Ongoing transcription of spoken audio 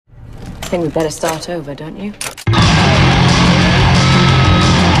think we'd better start over, don't you?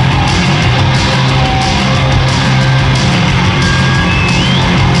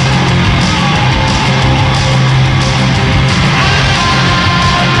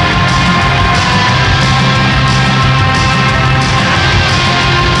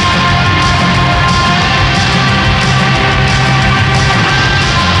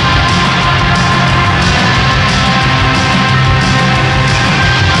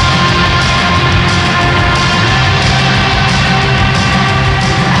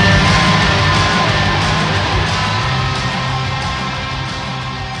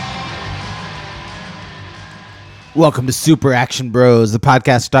 Welcome to Super Action Bros, the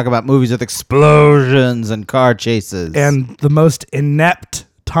podcast to talk about movies with explosions and car chases. And the most inept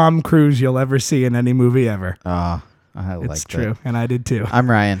Tom Cruise you'll ever see in any movie ever. I like It's true, and I did too.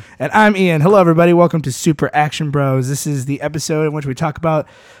 I'm Ryan. And I'm Ian. Hello, everybody. Welcome to Super Action Bros. This is the episode in which we talk about,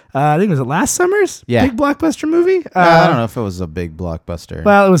 I think it was last summer's big blockbuster movie. I don't know if it was a big blockbuster.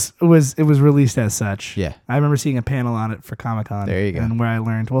 Well, it was released as such. Yeah. I remember seeing a panel on it for Comic-Con. There you go. And where I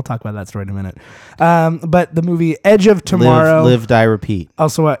learned, we'll talk about that story in a minute. But the movie Edge of Tomorrow. Live, Die, Repeat.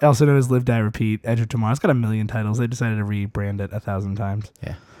 Also known as Live, Die, Repeat. Edge of Tomorrow. It's got a million titles. They decided to rebrand it 1,000 times.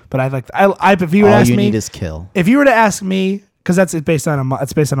 Yeah. But if you would All ask you me, need is kill. if you were to ask me, because it's based on a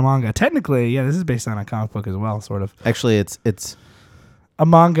manga. Technically, yeah, this is based on a comic book as well, sort of. Actually, it's A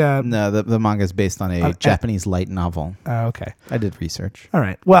manga. no, the manga is based on a Japanese light novel. Okay. I did research. All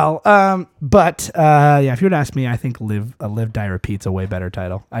right. Well, if you were to ask me, I think Live, Die, Repeat's a way better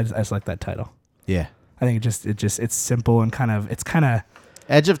title. I just like that title. Yeah. I think it's simple and kind of.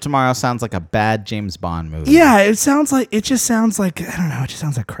 Edge of Tomorrow sounds like a bad James Bond movie. Yeah, it just sounds like, I don't know, it just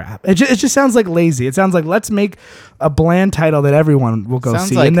sounds like crap. It just sounds like lazy. It sounds like, let's make a bland title that everyone will go Sounds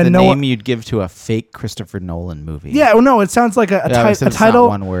see. like and then the name you'd give to a fake Christopher Nolan movie. Yeah, well, no, it sounds like a it's title.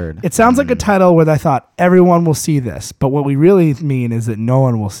 not one word. It sounds like a title where I thought everyone will see this, but what we really mean is that no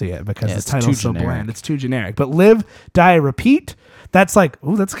one will see it because this it's title's too so generic. bland. It's too generic. But Live, Die, Repeat, that's like,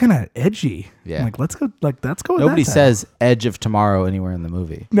 ooh, that's kind of edgy. Yeah. Like, let's go with Nobody that title. says Edge of Tomorrow anywhere in the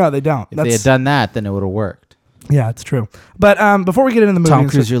movie. No, they don't. If they had done that, then it would have worked. Yeah, it's true. But before we get into the movie, Tom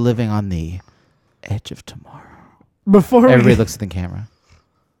Cruise, you're living on the edge of tomorrow. before Everybody we, looks at the camera.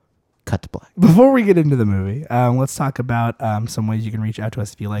 Cut to black. Before we get into the movie, let's talk about some ways you can reach out to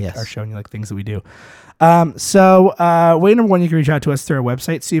us if you like Yes. our show and you like things that we do. Way number one, you can reach out to us through our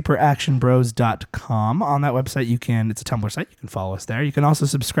website, superactionbros.com. On that website, it's a Tumblr site. You can follow us there. You can also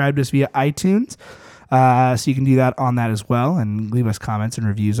subscribe to us via iTunes. So you can do that on that as well and leave us comments and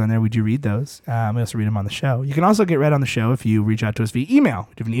reviews on there. We do read those. We also read them on the show. You can also get read on the show if you reach out to us via email.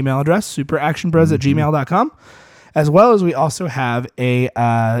 We have an email address, superactionbros@gmail.com. As well as we also have a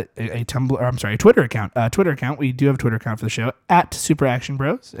Twitter account. We do have a Twitter account for the show at Super Action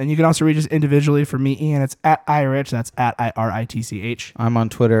Bros. And you can also reach us individually. For me, Ian, it's at iRich. That's at IRITCH. I'm on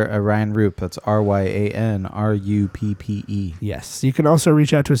Twitter at Ryan Roop. That's RyanRuppe. Yes. You can also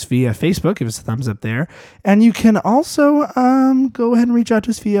reach out to us via Facebook. Give us a thumbs up there. And you can also go ahead and reach out to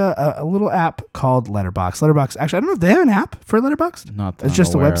us via a little app called Letterboxd. Letterboxd, actually, I don't know if they have an app for Letterboxd. Not that It's I'm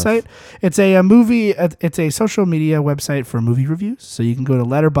just a aware website. of. It's a movie. It's a social media website for movie reviews. So you can go to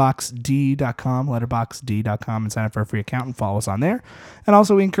letterboxd.com and sign up for a free account and follow us on there. And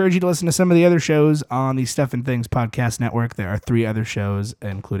also we encourage you to listen to some of the other shows on the Stuff and Things podcast network. There are 3 other shows,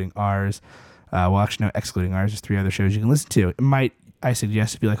 including ours. Excluding ours. There's 3 other shows you can listen to. I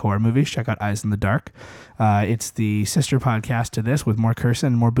suggest if you like horror movies, check out Eyes in the Dark. It's the sister podcast to this with more cursing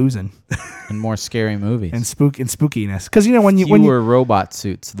and more boozing And more scary movies. and spookiness. Because when you Fewer robot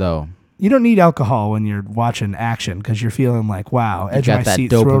suits, though. you don't need alcohol when you're watching action because you're feeling like, wow, edge got of my that seat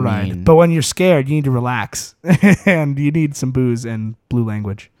thrill dopamine. ride. But when you're scared, you need to relax and you need some booze and blue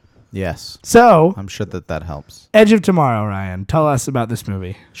language. Yes. So, I'm sure that helps. Edge of Tomorrow, Ryan, tell us about this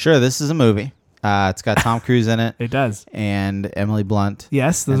movie. Sure, this is a movie. It's got Tom Cruise in it. It does. And Emily Blunt.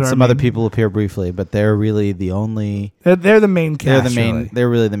 Yes, those and are some other people appear briefly, but they're really the only. They're the main cast. They're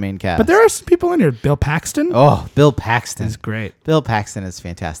really the main cast. But there are some people in here. Bill Paxton. Oh, Bill Paxton is great. Bill Paxton is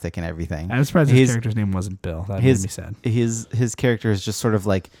fantastic in everything. I'm surprised his character's name wasn't Bill. That made me sad. His character is just sort of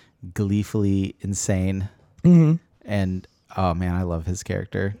like gleefully insane. Mm-hmm. And oh man, I love his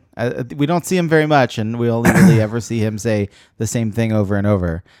character. We don't see him very much, and we only really ever see him say the same thing over and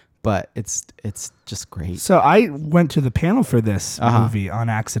over. But it's just great. So I went to the panel for this Uh-huh. movie on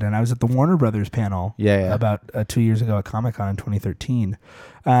accident. I was at the Warner Brothers panel Yeah. about 2 years ago at Comic-Con in 2013.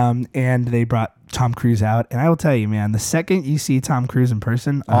 And they brought Tom Cruise out. And I will tell you, man, the second you see Tom Cruise in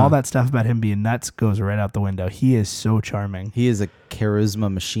person, all that stuff about him being nuts goes right out the window. He is so charming. He is a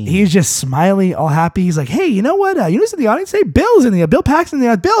charisma machine. He's just smiley, all happy. He's like, hey, you know what? You know who's in the audience? Hey, Bill's in the Bill Paxton in the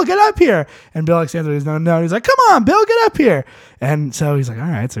audience. Bill, get up here. And Bill Alexander goes, no. He's like, come on, Bill, get up here. And so he's like, all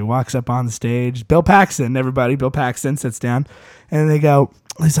right. So he walks up on the stage. Bill Paxton, everybody. Bill Paxton sits down. And they go,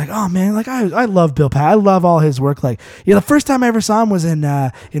 he's like, oh man, like I love Bill Paxton. I love all his work. Like, the first time I ever saw him was in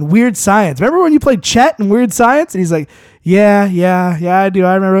Weird Science. Remember when you played Chet in Weird Science? And he's like, yeah, I do.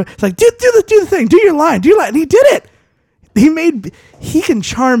 I remember. It's like, do the thing. Do your line. And he did it. He can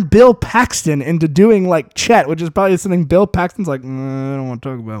charm Bill Paxton into doing like Chet, which is probably something Bill Paxton's like, I don't want to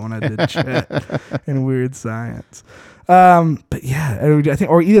talk about when I did Chet in Weird Science. But yeah, I think,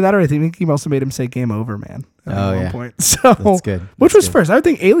 or either that, or I think he also made him say "Game Over, man." At one point. So That's good. Which was first? I would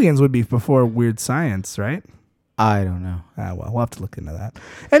think Aliens would be before Weird Science, right? I don't know. Well, we'll have to look into that.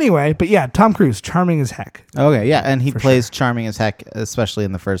 Anyway, but yeah, Tom Cruise, charming as heck. Okay, yeah, and he plays charming as heck, especially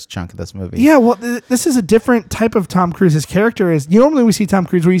in the first chunk of this movie. Yeah, well, this is a different type of Tom Cruise. His character is, normally we see Tom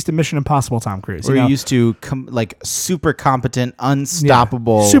Cruise, we're used to Mission Impossible Tom Cruise. We're used to like super competent,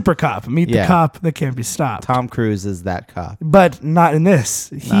 unstoppable. Super cop. Meet the Yeah. cop that can't be stopped. Tom Cruise is that cop. But not in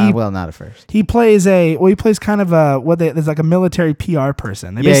this. Well, not at first. He plays kind of there's like a military PR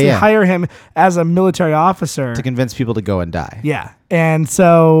person. They basically hire him as a military officer To convince people to go and die. Yeah. And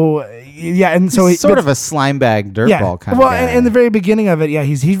so He's sort of a slime bag dirtball kind of guy. Well, in the very beginning of it,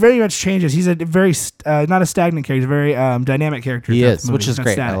 he very much changes. He's a very not a stagnant character. He's a very dynamic character. He throughout is, the movie. which is He's not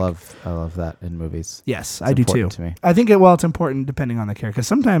great. static. I love that in movies. Yes, It's I do too. important to me. I think it's important depending on the character. Because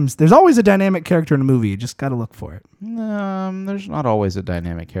sometimes there's always a dynamic character in a movie. You just got to look for it. There's not always a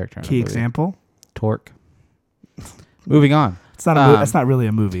dynamic character in a Key movie. example. Torque. Moving on. It's not that's not really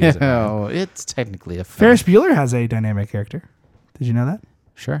a movie. Is it? No, it's technically a film. Ferris Bueller has a dynamic character. Did you know that?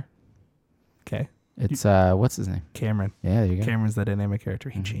 Sure. Okay. It's what's his name? Cameron. Yeah, there you go. Cameron's the dynamic character.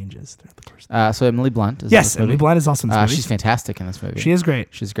 He changes throughout the course. So Emily Blunt is in Yes, this movie. Emily Blunt is also in this movie. She's fantastic in this movie. She is great.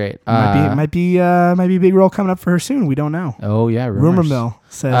 She's great. Might be a big role coming up for her soon. We don't know. Oh yeah, Rumor mill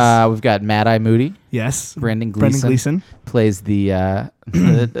says we've got Mad Eye Moody. yes. Brendan Gleeson plays the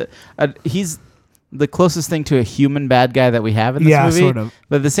he's the closest thing to a human bad guy that we have in this movie. sort of.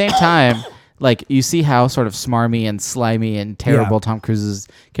 But at the same time, like you see how sort of smarmy and slimy and terrible Tom Cruise's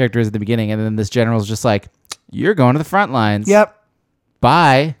character is at the beginning, and then this general's just like, "You're going to the front lines." Yep.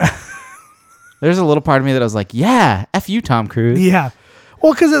 Bye. There's a little part of me that I was like, "Yeah, f you, Tom Cruise." Yeah.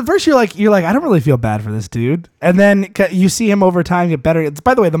 Well, because at first you're like, I don't really feel bad for this dude, and then you see him over time get better.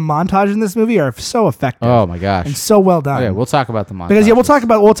 By the way, the montages in this movie are so effective. Oh my gosh. and so well done. Okay, we'll talk about the montage. Because we'll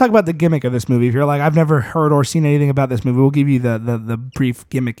talk about the gimmick of this movie. If you're like, I've never heard or seen anything about this movie, we'll give you the brief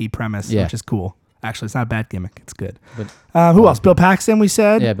gimmicky premise, which is cool. Actually, it's not a bad gimmick. It's good. But, who else? Bill Paxton, we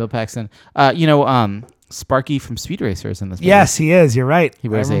said. Yeah, Bill Paxton. Sparky from Speed Racers in this movie. Yes, he is. You're right. He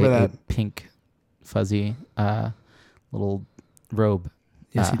wears I remember a that. pink, fuzzy little robe.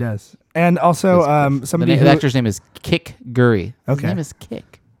 Yes, he does. And also, somebody the actor's name is Kick Gurry. His Okay. name is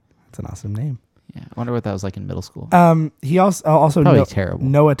Kick. That's an awesome name. Yeah, I wonder what that was like in middle school. He also Probably terrible.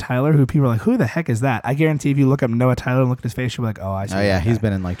 Noah Tyler, who people are like, who the heck is that? I guarantee if you look up Noah Tyler and look at his face, you'll be like, oh, I see. Oh yeah, that he's guy.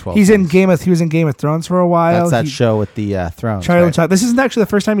 been in like 12. He was in things. Game of Thrones for a while. That's that show with the thrones. Charlie right? Child. This isn't actually the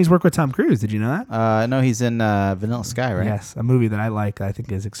first time he's worked with Tom Cruise. Did you know that? No, he's in Vanilla Sky, right? Yes, a movie that I like. I think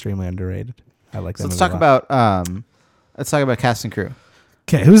is extremely underrated. I like that. So let's movie talk about cast and crew.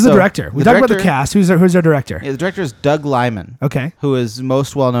 Okay, who's the So, director? We the talked about the director- cast. Who's our director? Yeah, the director is Doug Liman, Okay. who is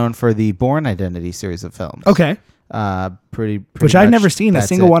most well known for the Bourne Identity series of films. Okay. Pretty Which I've much never seen a that's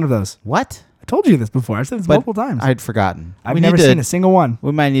single it. one of those. What? I told you this before. I said this But multiple times. I'd forgotten. I've We never need to- seen a single one.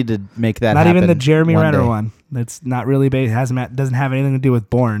 We might need to make that Not even happen the Jeremy one Renner day. one. That's not really based. Doesn't have anything to do with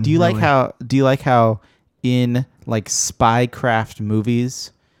Bourne. Do you like really. how in like spycraft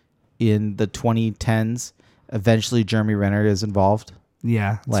movies in the 2010s, eventually Jeremy Renner is involved?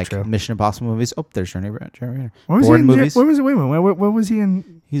 Yeah, that's Like true. Mission Impossible movies. Oh, there's Jeremy Renner. What was Bourne he in? movies. Where was it? Wait a minute. What was he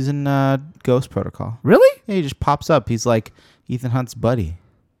in? He's in Ghost Protocol. Really? Yeah, he just pops up. He's like Ethan Hunt's buddy.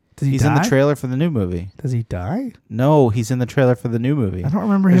 Does he He's die? in the trailer for the new movie. Does he die? No, he's in the trailer for the new movie. I don't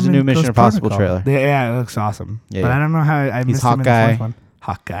remember There's him. a new in Mission Ghost Impossible Protocol. trailer. Yeah, it looks awesome. Yeah, but yeah. I don't know how I missed him in the Hawkeye. fourth one.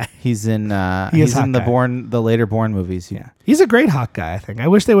 Hawkeye. He's in. He is He's in the Hawkeye. the later Bourne movies. Yeah, he's a great Hawkeye. I think. I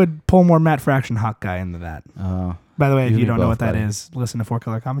wish they would pull more Matt Fraction Hawkeye into that. Oh. By the way, if You you and don't me know both, what that buddy. is, listen to Four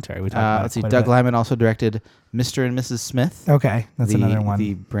Color Commentary. We talk about Let's it see. quite a Doug bit. Liman also directed Mr. and Mrs. Smith. Okay, that's another one.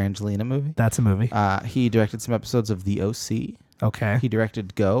 The Brangelina movie. That's a movie. He directed some episodes of The OC. Okay. He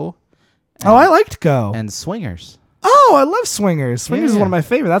directed Go. Oh, I liked Go. And Swingers. Oh, I love Swingers. Swingers is Yeah. one of my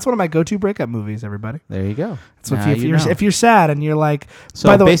favorite. That's one of my go-to breakup movies, everybody. There you go. So Now you know. if you're sad and you're like, So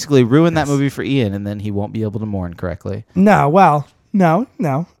by the way, basically, ruin that movie for Ian, and then he won't be able to mourn correctly. no, well, no.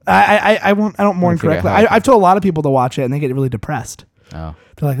 I won't. I don't mourn figure out correctly. how I can- I've told a lot of people to watch it and they get really depressed. Oh,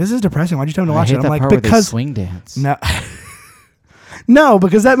 They're like, "This is depressing. Why'd you tell me to watch I hate it?" I'm that like, part where they "Because swing dance. no, no,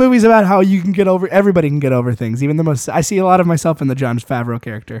 because that movie's about how you can get over. Everybody can get over things. Even the most. I see a lot of myself in the Jon Favreau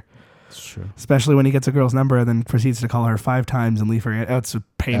character, It's true. especially when he gets a girl's number and then proceeds to call her 5 times and leave her. Oh, it's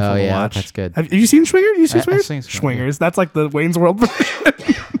painful Oh to yeah, watch. that's good. Have you seen Swingers? You seen I've Swingers? seen Swingers. Swingers. That's like the Wayne's World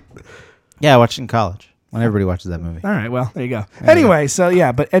version. Yeah, I watched it in college when everybody watches that movie. All right, well, there you go. Anyway, so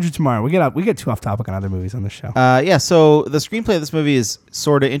yeah, but Edge of Tomorrow, we get too off topic on other movies on the show. Yeah, so the screenplay of this movie is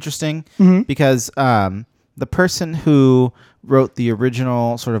sort of interesting because the person who wrote the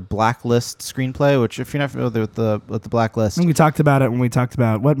original sort of Blacklist screenplay, which if you're not familiar with the Blacklist, I think we talked about it when we talked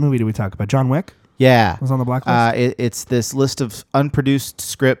about what movie did we talk about? John Wick yeah, was on the Blacklist. it's this list of unproduced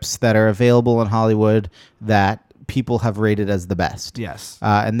scripts that are available in Hollywood that people have rated as the best. Yes.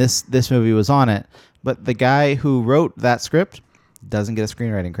 And this movie was on it, but the guy who wrote that script doesn't get a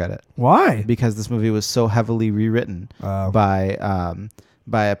screenwriting credit Why? because this movie was so heavily rewritten Oh. by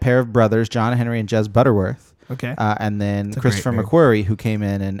a pair of brothers, John Henry and Jez Butterworth, Okay. and then It's a Christopher great name. McQuarrie, who came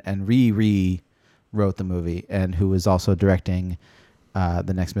in and rewrote the movie and who was also directing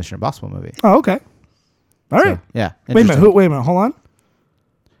the next Mission Impossible movie. Oh, okay. All right. So, yeah. Wait a minute. interesting. Wait a minute. Hold on.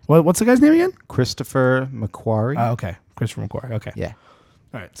 What's the guy's name again? Christopher McQuarrie. Oh, okay. Christopher McQuarrie. Okay. Yeah.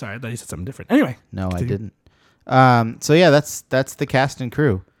 All right. Sorry, I thought you said something different. Anyway. No, Continue. I didn't. So yeah, that's the cast and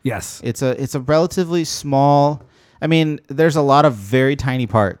crew. Yes. It's a relatively small. I mean, there's a lot of very tiny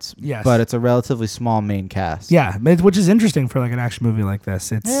parts. Yes. But it's a relatively small main cast. Yeah, which is interesting for like an action movie like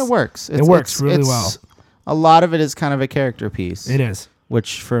this. Yeah, it works. It works really well. A lot of it is kind of a character piece. It is.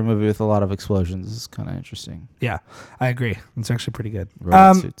 Which for a movie with a lot of explosions is kind of interesting. Yeah, I agree. It's actually pretty good.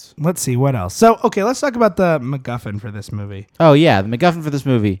 Robot suits. Let's see what else. So, okay, let's talk about the MacGuffin for this movie. Oh yeah, the MacGuffin for this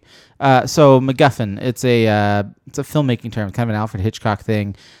movie. So MacGuffin, it's a filmmaking term, kind of an Alfred Hitchcock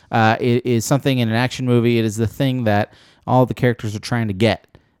thing. It is something in an action movie. It is the thing that all the characters are trying to get.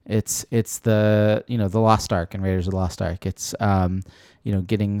 It's the the Lost Ark in Raiders of the Lost Ark. It's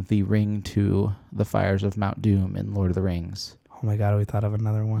getting the ring to the fires of Mount Doom in Lord of the Rings. Oh my God, we thought of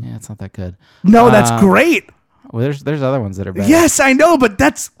another one. Yeah, it's not that good. No, that's great. Well, there's other ones that are better. Yes, I know, but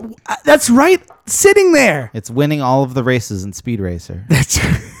that's right sitting there. It's winning all of the races in Speed Racer. That's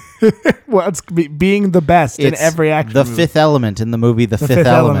well, it's being the best in It's every action the movie. fifth element in the movie The Fifth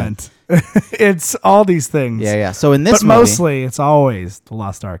Element. It's all these things. Yeah. So in this But movie, mostly it's always the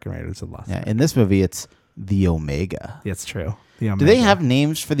Lost Ark and Raiders of the Lost Ark. yeah, in this movie it's the Omega. It's true. Do they have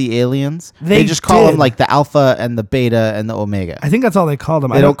names for the aliens? They just call did. them like the Alpha and the Beta and the Omega. I think that's all they called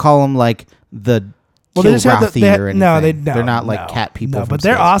them. They don't call them like the Well, they just have Kilrathi or anything. no, They're not like no, cat people. No, from but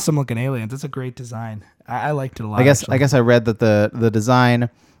they're space. awesome looking aliens. It's a great design. I liked it a lot. I guess actually. I read that the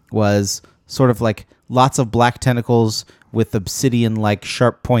design was sort of like lots of black tentacles with obsidian like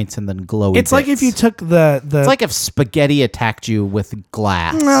sharp points and then glowy. it's like if bits. you took the It's like if spaghetti attacked you with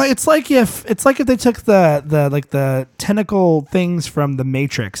glass. no, it's like if they took the tentacle things from the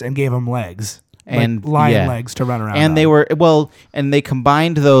Matrix and gave them legs And, like lion yeah. legs to run around. And on. they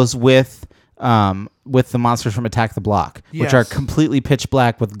combined those with the monsters from Attack the Block, which are Yes. completely pitch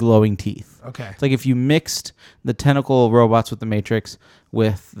black with glowing teeth. Okay. It's like if you mixed the tentacle robots with the Matrix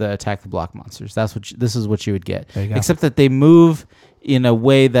with the Attack the Block monsters. This is what you would get. There you go. Except that they move in a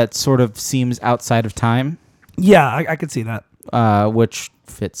way that sort of seems outside of time, Yeah, I could see that. which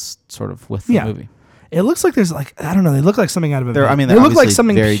fits sort of with the Yeah. movie. It looks like there's like I don't know. They look like something out of a. They're- I mean, they they're look like obviously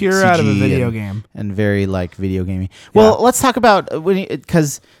something very pure out of a CG video game. And very like video gamey. Well, let's talk about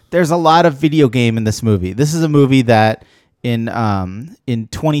because there's a lot of video game in this movie. This is a movie that in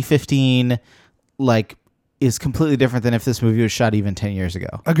 2015 like is completely different than if this movie was shot even 10 years ago.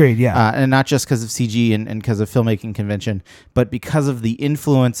 Agreed. Yeah. And not just because of CG and because of filmmaking convention, but because of the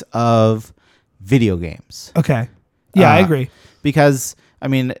influence of video games. Okay. Yeah, I agree. Because I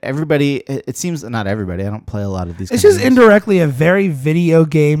mean, everybody. It seems not everybody. I don't play a lot of these. It's kind of just games. indirectly a very video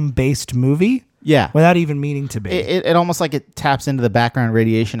game based movie Yeah. without even meaning to be. It almost like it taps into the background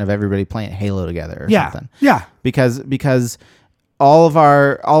radiation of everybody playing Halo together or something. Yeah. Because all of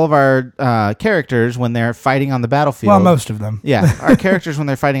our characters when they're fighting on the battlefield. Well, most of them. Yeah, our characters when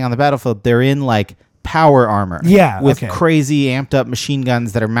they're fighting on the battlefield, they're in like power armor. Yeah, with okay. crazy amped up machine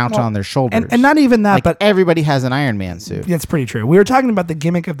guns that are mounted on their shoulders. And not even that, like but everybody has an Iron Man suit. that's pretty true. We were talking about the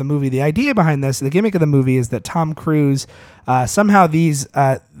gimmick of the movie. The idea behind this, the gimmick of the movie is that Tom Cruise, somehow these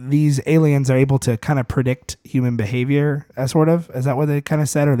these aliens are able to kind of predict human behavior, sort of. Is that what they kind of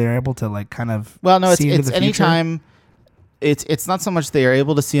said? Or they're able to like kind of Well, no, see into it's the future? anytime. It's not so much they are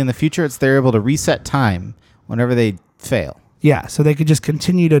able to see in the future; it's they're able to reset time whenever they fail. Yeah, so they could just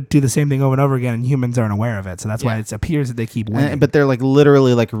continue to do the same thing over and over again, and humans aren't aware of it. So that's why it appears that they keep winning. But they're like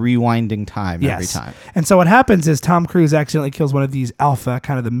literally like rewinding time every time. And so what happens is Tom Cruise accidentally kills one of these alpha,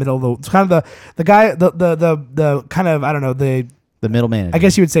 kind of the middle, kind of the guy, the kind of, I don't know, the middle manager. I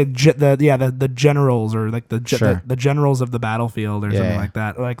guess you would say the generals, or like Sure. the generals of the battlefield, or something like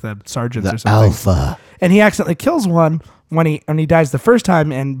that, like the sergeants or the something. alpha. And he accidentally kills one when he dies the first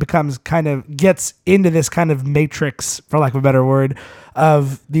time, and gets into this kind of matrix, for lack of a better word,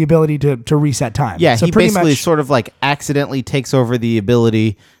 of the ability to reset time. Yeah, so he pretty basically much, sort of like accidentally takes over the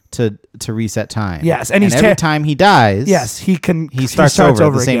ability to reset time. Yes, and every time he dies, yes, he starts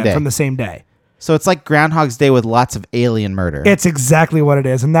over the same again day. from the same day. So it's like Groundhog's Day with lots of alien murder. It's exactly what it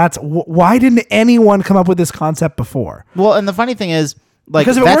is, and that's why didn't anyone come up with this concept before? Well, and the funny thing is, like,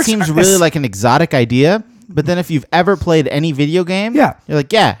 Because if it that works- seems really like an exotic idea. But then if you've ever played any video game, Yeah. you're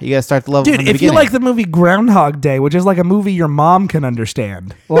like, yeah, you got to start the level Dude, from the if beginning. you like the movie Groundhog Day, which is like a movie your mom can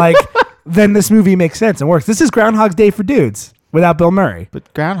understand, like, then this movie makes sense and works. This is Groundhog Day for dudes without Bill Murray.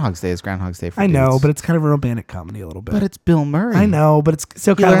 But Groundhog's Day is Groundhog's Day for I know, dudes. but it's kind of a romantic comedy a little bit. But it's Bill Murray. I know, but it's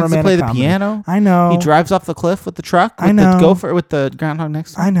still He kind of learns to romantic play the comedy. piano. I know. He drives off the cliff with the truck. With I know. The gopher with the groundhog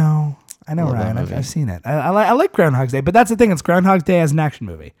next to him. I know, Love that Ryan. movie. I've seen it. I like Groundhog Day, but that's the thing. It's Groundhog Day as an action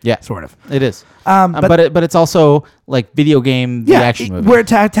movie. Yeah. Sort of. It is. But But it's also like video game, the action movie. where it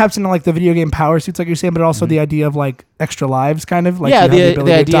taps into like the video game power suits, like you're saying, but also the idea of like extra lives, kind of like yeah, you have the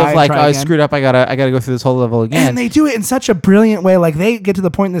ability to idea die of and like, try oh, I again. screwed up. I gotta go through this whole level again. And they do it in such a brilliant way. Like they get to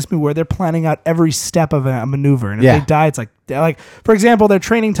the point in this movie where they're planning out every step of a maneuver, and if Yeah. they die, it's like for example, they're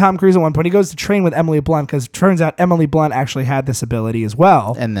training Tom Cruise at one point. He goes to train with Emily Blunt because it turns out Emily Blunt actually had this ability as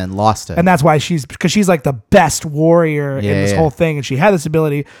well. And then lost it. And that's why she's like the best warrior in this whole thing, and she had this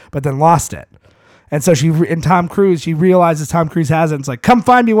ability, but then lost it. And so she realizes Tom Cruise has it. And it's like, come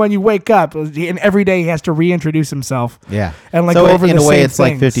find me when you wake up. And every day he has to reintroduce himself. Yeah. And like so go over in the a way, same it's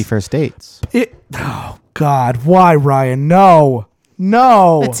like things. 50 First Dates. Oh God, why, Ryan? No.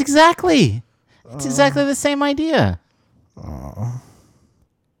 It's exactly the same idea.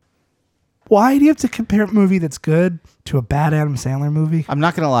 Why do you have to compare a movie that's good to a bad Adam Sandler movie? I'm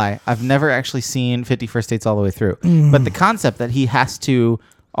not gonna lie. I've never actually seen 50 First Dates all the way through. But the concept that he has to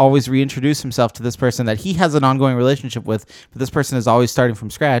always reintroduce himself to this person that he has an ongoing relationship with, but this person is always starting from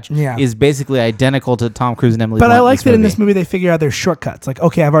scratch, is basically identical to Tom Cruise and Emily But Blunt I like that in this movie they figure out their shortcuts. Like,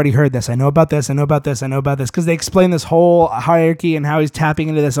 okay, I've already heard this. I know about this. I know about this. I know about this. Because they explain this whole hierarchy and how he's tapping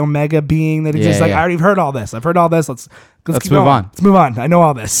into this omega being that exists. I already heard all this. I've heard all this. Let's keep move going. on. Let's move on. I know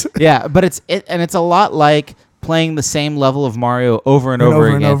all this. Yeah, but it's a lot like playing the same level of Mario over and over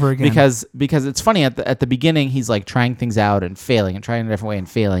again. Because it's funny at the beginning he's like trying things out and failing and trying a different way and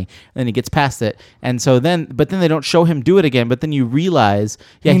failing, and then he gets past it, and so then they don't show him do it again, but then you realize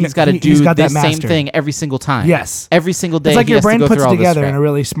he's got to do the same thing every single time. Yes, every single day. It's like he your has to brain go puts through it all this together crap. in a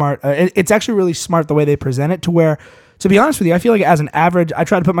really smart. It's actually really smart the way they present it to where. To be honest with you, I feel like as an average, I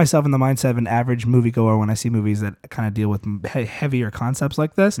try to put myself in the mindset of an average moviegoer when I see movies that kind of deal with heavier concepts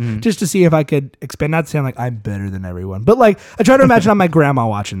like this, just to see if I could expand. Not saying like I'm better than everyone, but like I try to imagine my grandma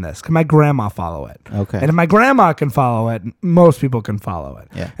watching this. Can my grandma follow it? Okay. And if my grandma can follow it, most people can follow it.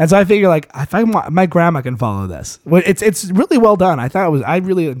 Yeah. And so I figure like if my grandma can follow this, it's really well done. I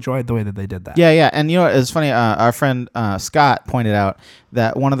really enjoyed the way that they did that. Yeah. And you know, it's funny. Our friend Scott pointed out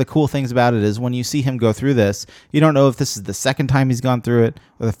that one of the cool things about it is when you see him go through this, you don't know if this is the second time he's gone through it,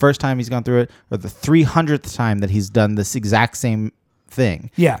 or the first time he's gone through it, or the 300th time that he's done this exact same thing.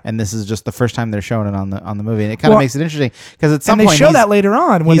 Yeah. And this is just the first time they're showing it on the movie, and it kind of makes it interesting because at some and they point show that later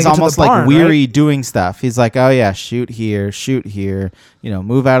on when he's they get almost to the barn, like weary right? doing stuff. He's like, oh yeah, shoot here,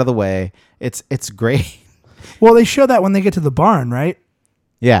 move out of the way. It's great. Well, they show that when they get to the barn, right?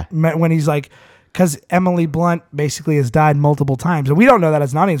 Yeah. When he's like, because Emily Blunt basically has died multiple times, and we don't know that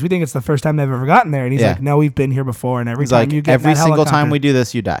as an audience. We think it's the first time they've ever gotten there, and he's like, "No, we've been here before." And every he's time like, you get every that single time helicopter- we do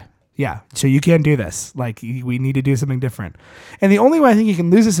this, you die. Yeah, so you can't do this. Like, we need to do something different. And the only way I think you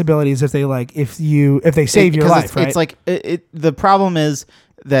can lose this ability is if they save your life, right? It's like the problem is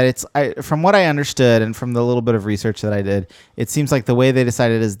that from what I understood and from the little bit of research that I did, it seems like the way they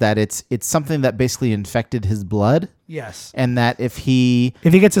decided is that it's something that basically infected his blood. Yes. And that if he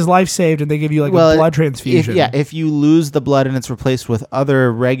gets his life saved and they give you like a blood transfusion. If you lose the blood and it's replaced with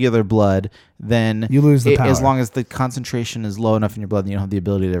other regular blood, then you lose the power. As long as the concentration is low enough in your blood, then you don't have the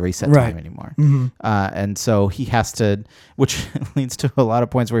ability to reset time anymore. Mm-hmm. And so he has to, which leads to a lot of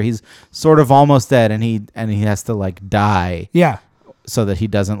points where he's sort of almost dead and he has to like die. Yeah. so that he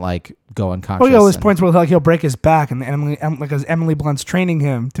doesn't like go unconscious. Well, there's and- points where like he'll break his back, and Emily Blunt's training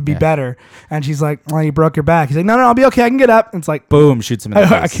him to be better, and she's like, "Well, you broke your back." He's like, "No, I'll be okay. I can get up." And it's like, boom, shoots him in the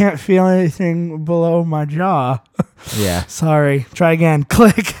face. I can't feel anything below my jaw. Yeah. Sorry. Try again.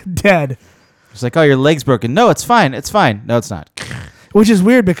 Click. Dead. It's like, oh, your leg's broken. No, it's fine. It's fine. No, it's not. Which is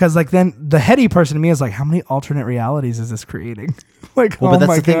weird because like then the heady person to me is like, how many alternate realities is this creating? Like, Well, oh but that's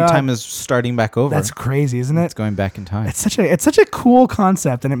my the thing. God. Time is starting back over. That's crazy, isn't it? It's going back in time. It's such a cool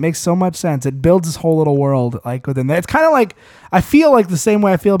concept, and it makes so much sense. It builds this whole little world like within that. It's kind of like I feel like the same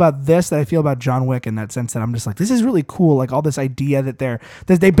way I feel about this that I feel about John Wick in that sense that I'm just like, this is really cool. Like all this idea that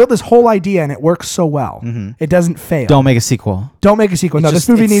they built this whole idea and it works so well. It doesn't fail. Don't make a sequel. Don't make a sequel. No, this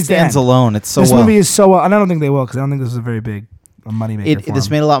movie needs to end. stands alone. It's so This well. movie is so well, and I don't think they will because I don't think this is a very big money maker. This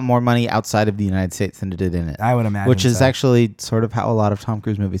made a lot more money outside of the United States than it did in it. I would imagine, which is so. actually sort of how a lot of Tom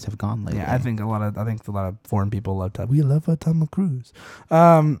Cruise movies have gone lately. Yeah, I think a lot of foreign people love Tom. We love Tom Cruise.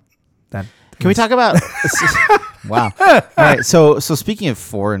 That Can we talk about? Wow. All right. So speaking of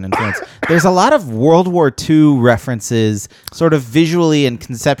foreign influence, there's a lot of World War II references, sort of visually and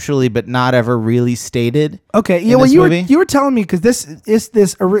conceptually, but not ever really stated. Okay, yeah. in Well, this you movie. were telling me because this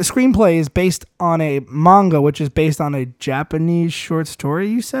screenplay is based on a manga, which is based on a Japanese short story.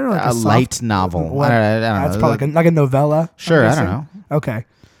 You said, or like A light novel. What? I don't know. That's probably like a novella. I'm Sure, I guessing. don't know. Okay,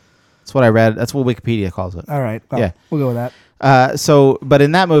 That's what I read. That's what Wikipedia calls it. all right. Well, Yeah. we'll go with that. But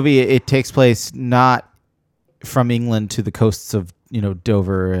in that movie, it takes place not from England to the coasts of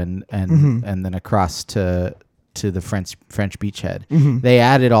Dover and then across to the French beachhead. They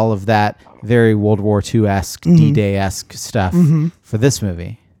added all of that very World War II esque, D-Day esque stuff for this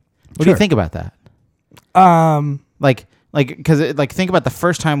movie. What do you Sure. think about that? Because think about the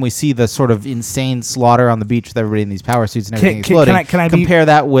first time we see the sort of insane slaughter on the beach with everybody in these power suits and everything exploding. can I compare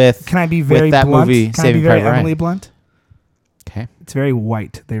that with? Can I be very with that blunt? movie, Can I be Saving very Private Ryan? Emily Blunt? Okay. It's very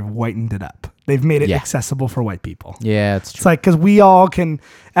white. They've whitened it up. They've made it Yeah. accessible for white people. Yeah, it's It's true. like because we all can,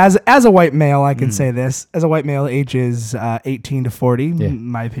 as a white male, I can say this. As a white male, ages 18 to 40. Yeah.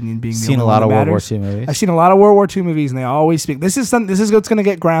 My opinion being the Seen only a lot one of that World War matters. II movies. I've seen a lot of World War II movies, and they always speak. This is what's going to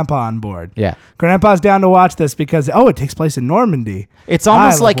get Grandpa on board. Yeah. Grandpa's down to watch this because it takes place in Normandy. It's I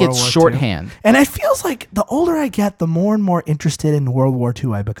almost love like World it's War II. shorthand. And it feels like the older I get, the more and more interested in World War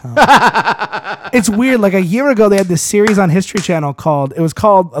II I become. It's weird. Like a year ago, they had this series on History Channel called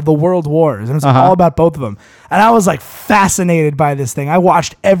The World Wars, and it was all about both of them. And I was like fascinated by this thing. I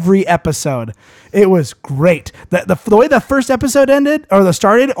watched every episode. It was great. The way the first episode ended or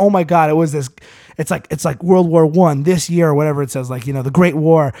started, oh my God, it was this. It's like World War I this year or whatever it says, like, the Great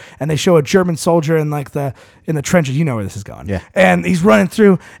War, and they show a German soldier in the trenches. You know where this is going. Yeah. And he's running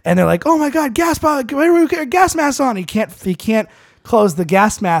through, and they're like, "Oh my God, gas mask on!" He can't close the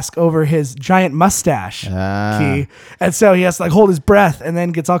gas mask over his giant mustache key, and so he has to like hold his breath, and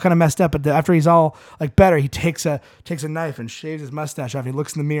then gets all kind of messed up. But after he's all like better, he takes a knife and shaves his mustache off. He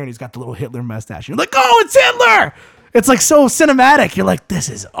looks in the mirror, and he's got the little Hitler mustache. You're like, "Oh, it's Hitler!" It's like so cinematic. You're like, this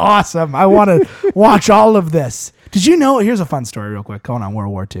is awesome. I want to watch all of this. Did you know? Here's a fun story, real quick. Going on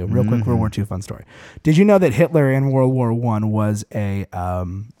World War II, real quick. World War II fun story. Did you know that Hitler in World War I was a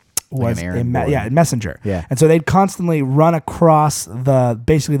messenger? Yeah. And so they'd constantly run across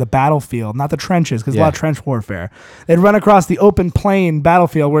basically the battlefield, not the trenches, because a lot of trench warfare. They'd run across the open plain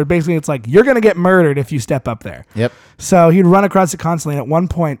battlefield where basically it's like you're gonna get murdered if you step up there. Yep. So he'd run across it constantly, and at one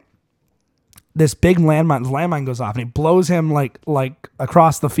point, this big landmine goes off, and he blows him like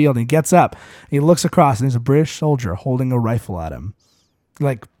across the field. And he gets up, and he looks across, and there's a British soldier holding a rifle at him,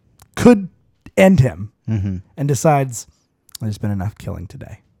 like could end him, and decides there's been enough killing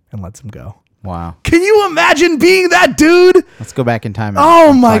today, and lets him go. Wow. Can you imagine being that dude? Let's go back in time.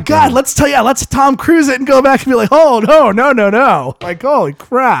 Oh my God! Let's Tom Cruise it and go back and be like, oh no! Like, holy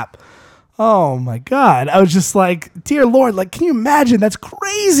crap! Oh my God! I was just like, dear Lord! Like, can you imagine? That's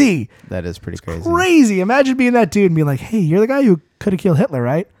crazy. That is pretty crazy. Crazy. Imagine being that dude and being like, hey, you're the guy who could have killed Hitler,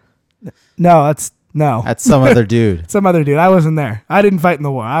 right? No, that's some other dude. some other dude. I wasn't there. I didn't fight in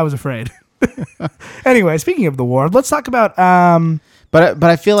the war. I was afraid. Anyway, speaking of the war, let's talk about. But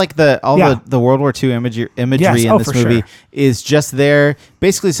I feel like the World War II imagery Yes, in this movie sure. is just there,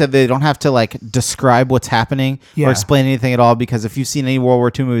 basically so they don't have to like describe what's happening Yeah. or explain anything at all. Because if you've seen any World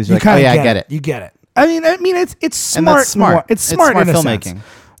War II movies, you're like, oh kinda yeah, I get it. You get it. I mean, it's smart. And that's smart. It's smart in a filmmaking. sense.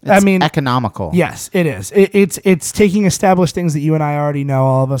 It's economical. Yes, it is. It's taking established things that you and I already know,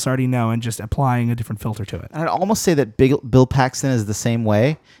 all of us already know, and just applying a different filter to it. I'd almost say that Bill Paxton is the same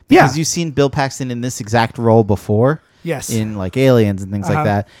way. Yeah. Because you've seen Bill Paxton in this exact role before. Yes. In like Aliens and things like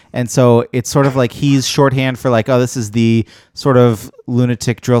that. And so it's sort of like he's shorthand for like, oh, this is the sort of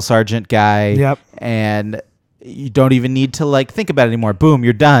lunatic drill sergeant guy. Yep. And you don't even need to like think about it anymore. Boom,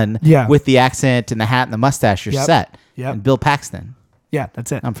 you're done. Yeah. With the accent and the hat and the mustache, you're set. Yep. And Bill Paxton. Yeah,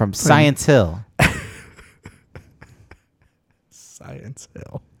 that's it. I'm from Science Hill. Science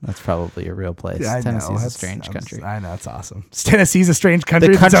Hill. That's probably a real place. I know. Tennessee's a strange country. I know, it's awesome. Tennessee's a strange country.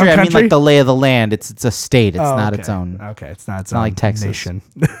 The It's its own country, I mean, country? like the lay of the land. It's a state. It's not okay. its own. Okay, it's not its not own like Texas. nation.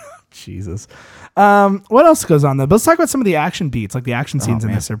 Jesus. What else goes on though? Let's talk about some of the action beats. Like the action scenes in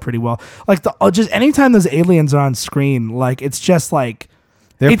man. this are pretty well. Like just anytime those aliens are on screen, like it's just like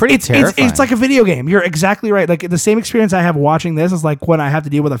They're pretty terrifying. It's like a video game. You're exactly right. Like the same experience I have watching this is like when I have to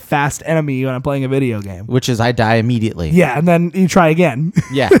deal with a fast enemy when I'm playing a video game. Which is I die immediately. Yeah, and then you try again.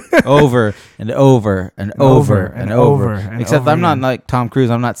 Yeah. Over and over and over and over. Except over I'm not again. like Tom Cruise.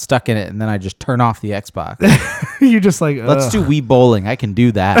 I'm not stuck in it, and then I just turn off the Xbox. You're just like, Let's do Wii bowling. I can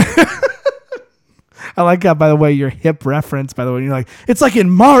do that. I like that, by the way, your hip reference, by the way. You're like, it's like in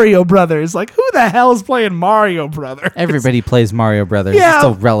Mario Brothers. Like, who the hell is playing Mario Brothers? Everybody plays Mario Brothers. Yeah. It's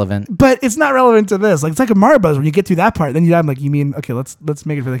still relevant. But it's not relevant to this. Like, it's like in Mario Brothers when you get through that part, then I'm like, you mean, okay, let's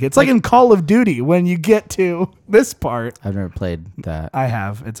make it for the kids. It's like in Call of Duty when you get to this part. I've never played that. I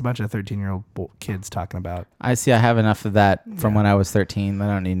have. It's a bunch of 13-year-old kids talking about. I see. I have enough of that from when I was 13. I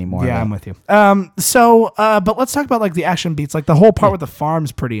don't need any more. Yeah, of I'm it. with you. But let's talk about like the action beats. Like the whole part with the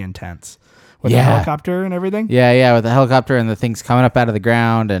farm's pretty intense. With the Yeah. helicopter and everything. Yeah, with the helicopter and the things coming up out of the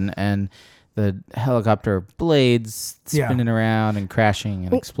ground and the helicopter blades Yeah. spinning around and crashing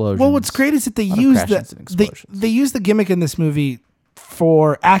and explosions. Well, what's great is that they A lot of use crashes and they explosions. use the gimmick in this movie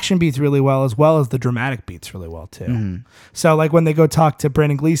for action beats really well as the dramatic beats really well too. Mm-hmm. So like when they go talk to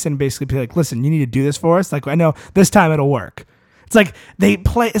Brandon Gleeson, basically be like, listen, you need to do this for us. Like I know this time it'll work. It's like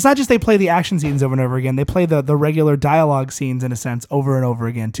it's not just they play the action scenes over and over again. They play the regular dialogue scenes in a sense over and over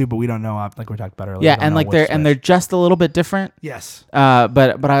again too, but we don't know, like we talked about earlier. Yeah, we don't and know like what's they're which. just a little bit different. Yes.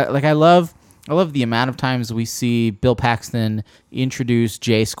 But I love the amount of times we see Bill Paxton introduce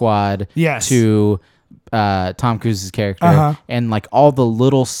J Squad Yes. to Tom Cruise's character, Uh-huh. and like all the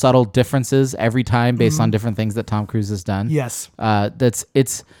little subtle differences every time based on different things that Tom Cruise has done. Yes.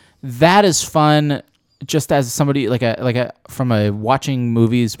 That is fun. Just as somebody like a from a watching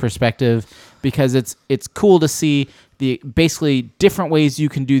movies perspective, because it's cool to see the basically different ways you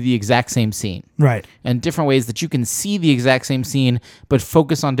can do the exact same scene. Right. And different ways that you can see the exact same scene, but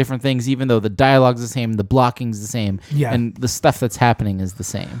focus on different things, even though the dialogue's the same, the blocking's the same, Yeah. and the stuff that's happening is the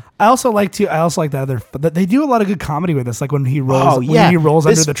same. I also like that they do a lot of good comedy with this. Like when he rolls, Oh, he rolls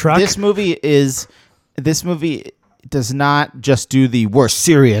under the truck. This movie does not just do the we're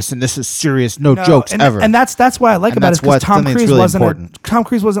serious and this is serious, no jokes and, ever. And that's why I like And about it that's because what- Tom something that's Cruise really wasn't important. Tom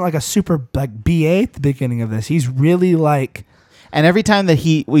Cruise wasn't like a super like BA at the beginning of this. He's really like And every time that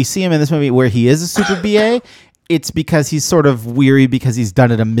we see him in this movie where he is a super BA, it's because he's sort of weary because he's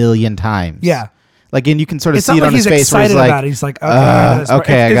done it a million times. Yeah. Like, and you can sort of it's see not it like on he's his face where he's excited like, about it. He's like,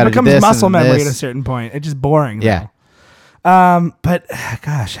 okay, I gotta it do becomes this muscle and memory this. at a certain point. It's just boring. Yeah. But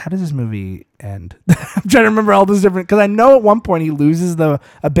gosh, how does this movie end? I'm trying to remember all those different because I know at one point he loses the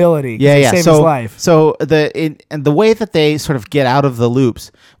ability. To save his life. So and the way that they sort of get out of the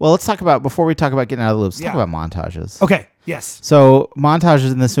loops. Well, let's talk about before we talk about getting out of the loops. Talk Yeah. about montages. Okay. Yes. So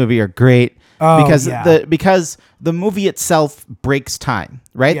montages in this movie are great because yeah. because the movie itself breaks time,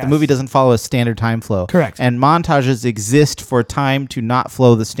 right? Yes. The movie doesn't follow a standard time flow. Correct. And montages exist for time to not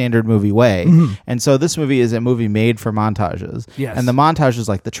flow the standard movie way. And so this movie is a movie made for montages. Yes. And the montages,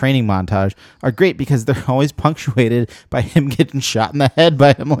 like the training montage, are great because they're always punctuated by him getting shot in the head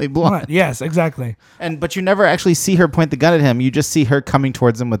by Emily Blunt. Yes, exactly. But you never actually see her point the gun at him. You just see her coming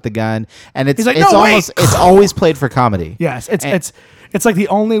towards him with the gun, and it's He's like, it's "No, almost wait!" it's always played for comedy. Yes, And- it's like the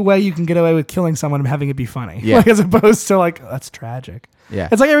only way you can get away with killing someone and having it be funny. Yeah. Like, as opposed to like that's tragic. Yeah.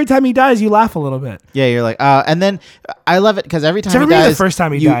 It's like every time he dies, you laugh a little bit. Yeah, you're like, and then I love it because every time Except he for me dies, the first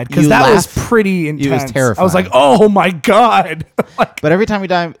time he you- died because you that was laugh. pretty intense. terrifying. I was like, oh my god. Like, But every time he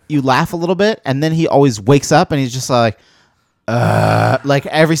dies, you laugh a little bit, and then he always wakes up and he's just like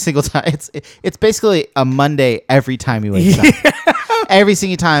every single time. It's basically a Monday every time he wakes up. Every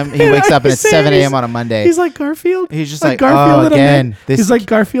single time he wakes up and it's 7 a.m. on a Monday. He's like Garfield. He's just like, Garfield oh, in a again, mech. this- He's like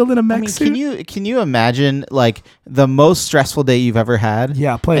Garfield in a I mech mean, suit. can you imagine like the most stressful day you've ever had?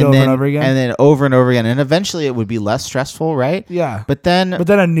 Yeah, played over and over again. and then over and over again, and eventually it would be less stressful, right? Yeah. But then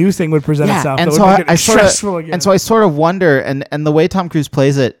a new thing would present itself. and that so would make I it sort stressful of again. and so I sort of wonder, and the way Tom Cruise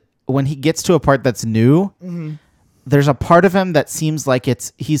plays it when he gets to a part that's new, Mm-hmm. there's a part of him that seems like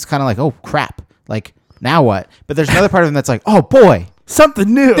he's kind of like, oh crap, like now what? But there's another part of him that's like, oh boy,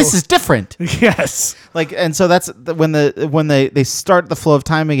 something new. this is different. yes. Like, and so that's when they start the flow of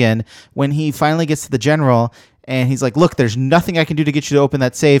time again. When he finally gets to the general, and he's like, "Look, there's nothing I can do to get you to open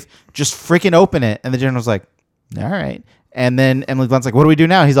that safe. Just freaking open it." And the general's like, All right. And then Emily Blunt's like, what do we do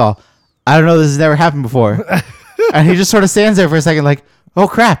now? He's all, I don't know. This has never happened before. And he just sort of stands there for a second like, oh,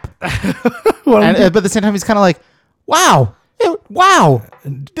 crap. But at the same time, he's kind of like, wow. Wow.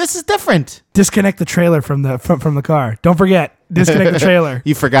 This is different. Disconnect the trailer from the car. Don't forget. Disconnect the trailer.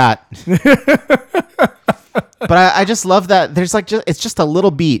 You forgot. But I just love that there's like it's just a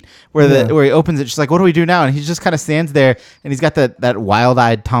little beat where he opens it, just like, what do we do now? And he just kind of stands there and he's got that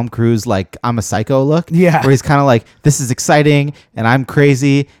wild-eyed Tom Cruise like I'm a psycho look. Yeah. Where he's kind of like, this is exciting and I'm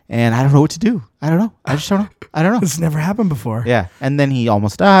crazy and I don't know what to do. I don't know. I just don't know. I don't know. This has never happened before. Yeah. And then he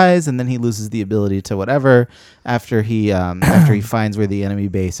almost dies and then he loses the ability to whatever after he finds where the enemy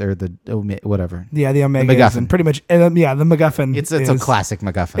base or the whatever. Yeah, the Omega. The MacGuffin. And pretty much the MacGuffin. It's a classic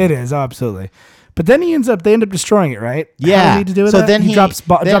MacGuffin. It is, absolutely. But then they end up destroying it, right? Yeah. How do they need to do with so that? then he drops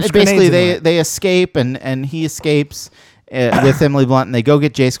basically grenades they escape and he escapes with Emily Blunt and they go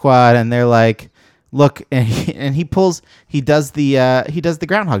get J Squad and they're like, look, and he does the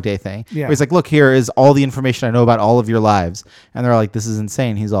Groundhog Day thing. Yeah. Where he's like, look, here is all the information I know about all of your lives. And they're like, this is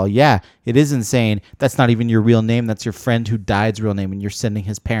insane. He's all, yeah, it is insane. That's not even your real name. That's your friend who died's real name and you're sending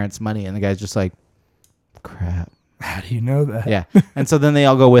his parents money. And the guy's just like, crap. How do you know that? Yeah. And so then they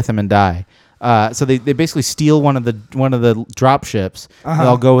all go with him and die. So they basically steal one of the drop ships. They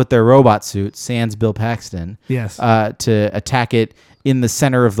all go with their robot suits, sans Bill Paxton. Yes. To attack it in the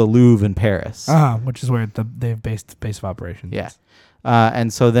center of the Louvre in Paris. Which is where they have base of operations. Yeah.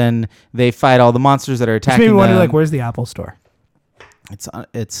 And so then they fight all the monsters that are attacking Which made me wonder, them. like, where's the Apple Store?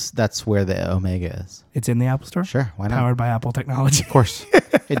 That's where the Omega is. It's in the Apple Store? Sure, why not? Powered by Apple technology. Of course.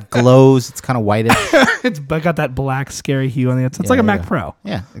 It glows. It's kind of whitish. It's got that black scary hue on the outside. It's like a Mac Pro.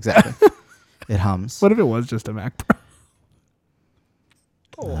 Yeah, exactly. It hums. What if it was just a Mac Pro?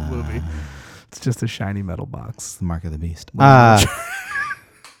 Oh, movie. It's just a shiny metal box. The mark of the beast.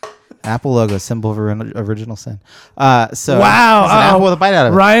 Apple logo, symbol of original sin. Wow. It's an apple with a bite out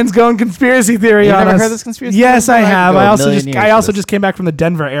of it. Ryan's going conspiracy theory You've on never us. heard this conspiracy Yes, theory? I have. I also Years just came back from the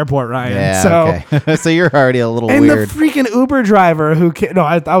Denver airport, Ryan. Yeah, so okay. So you're already a little and weird. the freaking Uber driver who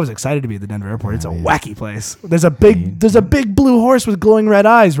I was excited to be at the Denver airport. It's a wacky place. There's a big blue horse with glowing red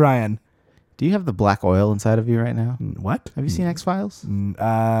eyes, Ryan. Do you have the black oil inside of you right now? What? Have you seen X-Files?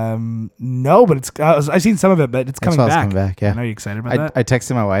 No, but it's I've seen some of it, but it's coming X-Files back. coming back, yeah. Are you excited about that? I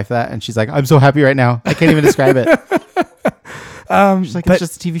texted my wife that, and she's like, "I'm so happy right now. I can't even describe it." She's like, "It's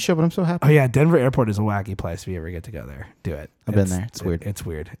just a TV show, but I'm so happy." Oh yeah, Denver Airport is a wacky place. If you ever get to go there, do it. I've been there. It's weird. It's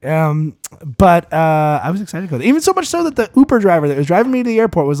weird. But I was excited to go there. Even so much so that the Uber driver that was driving me to the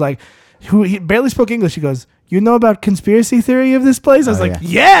airport was like, he barely spoke English. He goes, "You know about conspiracy theory of this place?" I was like,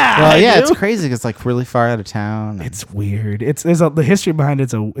 "Yeah." Well, I do. it's crazy. It's like really far out of town. It's weird. The history behind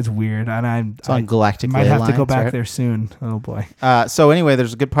it's weird, and It's on galactic might ley have to go lines, back right? there soon. Oh boy. So anyway,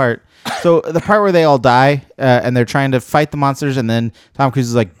 there's a good part. So the part where they all die and they're trying to fight the monsters, and then Tom Cruise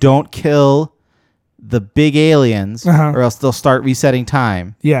is like, "Don't kill the big aliens, or else they'll start resetting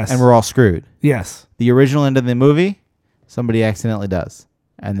time." Yes. And we're all screwed. Yes. The original end of the movie, somebody accidentally does,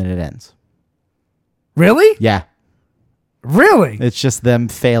 and then it ends. Really? Yeah. Really? It's just them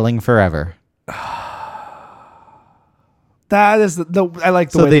failing forever. That is I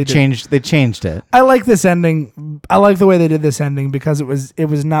like the So way they changed it. I like this ending. I like the way they did this ending because it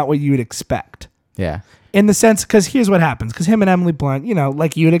was not what you would expect. Yeah. In the sense, because here's what happens. Because him and Emily Blunt,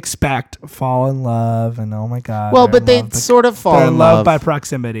 like you'd expect, fall in love, and oh my god. Well, but they sort of fall they're in love by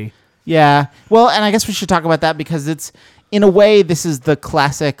proximity. Yeah. Well, and I guess we should talk about that because it's, in a way, this is the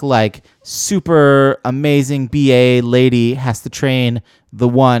classic, like, super amazing BA lady has to train the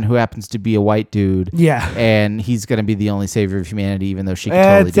one who happens to be a white dude. Yeah. And he's going to be the only savior of humanity, even though she can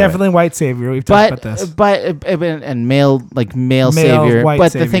totally It's definitely white savior. We've talked about this. And male savior. White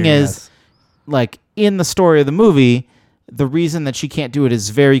But savior, the thing is, like, in the story of the movie, the reason that she can't do it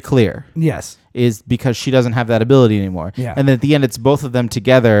is very clear. Yes. Is because she doesn't have that ability anymore. Yeah. And then at the end, it's both of them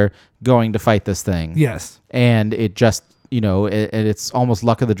together going to fight this thing. Yes. And it just, it's almost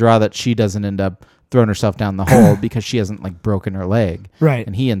luck of the draw that she doesn't end up throwing herself down the hole because she hasn't, like, broken her leg. Right.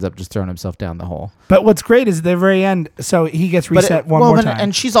 And he ends up just throwing himself down the hole. But what's great is at the very end, so he gets reset one more time.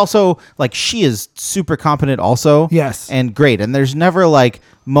 And she's also, like, she is super competent also. Yes. And great. And there's never, like,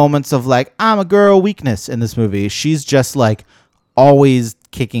 moments of, like, I'm a girl weakness in this movie. She's just, like, always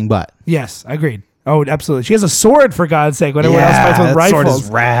kicking butt. Yes, agreed. Oh, absolutely. She has a sword, for God's sake, when everyone else fights with that rifles. sword is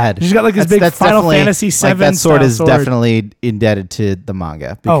rad. She's got like this big Final Fantasy VII like that sword style is definitely indebted to the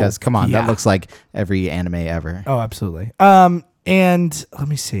manga because come on, yeah. that looks like every anime ever. Oh, absolutely. And let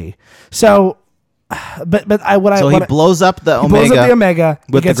me see. So but I what I So what he blows up the he Omega, blows up the Omega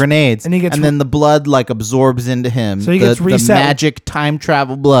with the grenades, and then the blood like absorbs into him. So he gets the reset. magic time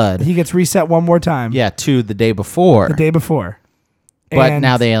travel blood. he gets reset one more time. Yeah, to the day before. The day before. But And-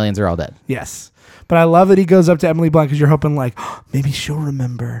 now the aliens are all dead. Yes. But I love that he goes up to Emily Blunt because you're hoping like maybe she'll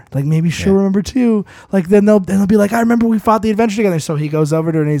remember. Like maybe she'll remember too. Like then they'll be like, I remember we fought the adventure together. So he goes over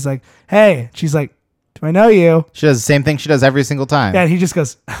to her and he's like, hey. She's like, do I know you? She does the same thing she does every single time. Yeah, and he just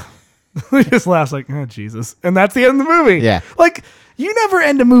goes he just laughs like, oh Jesus. And that's the end of the movie. Yeah. Like you never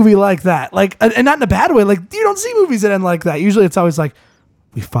end a movie like that. Like and not in a bad way. Like you don't see movies that end like that. Usually it's always like,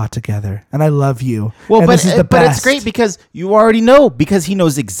 we fought together and I love you. Well, and but this is the but it's best. great because you already know, because he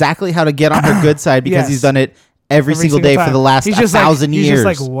knows exactly how to get on her good side because Yes. he's done it every single day for time. the last He's just 1,000 years. He's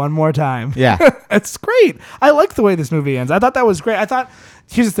just like one more time. Yeah. It's great. I like the way this movie ends. I thought that was great. I thought,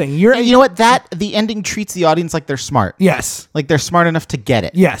 here's the thing. And you know what? The ending treats the audience like they're smart. Yes. Like they're smart enough to get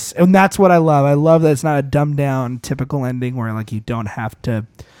it. Yes. And that's what I love. I love that it's not a dumbed down typical ending where like you don't have to,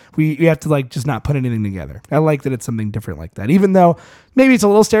 you have to like just not put anything together. I like that it's something different like that, even though maybe it's a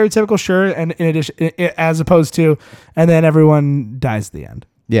little stereotypical, sure. And in addition, as opposed to, and then everyone dies at the end.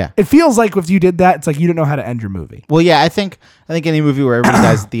 Yeah. It feels like if you did that, it's like you don't know how to end your movie. Well, yeah, I think any movie where everybody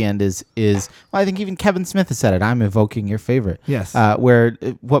dies at the end is well, I think even Kevin Smith has said it. I'm evoking your favorite. Yes.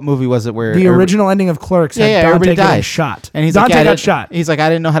 What movie was it where The original ending of Clerks had Dante everybody getting died. shot. And he's Dante like, got shot. He's like, I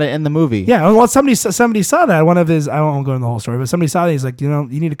didn't know how to end the movie. Yeah, well, somebody saw that. One of his, I won't go into the whole story, but somebody saw that. He's like, you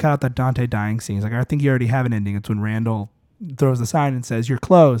need to cut out that Dante dying scene. He's like, I think you already have an ending. It's when Randall throws the sign and says, you're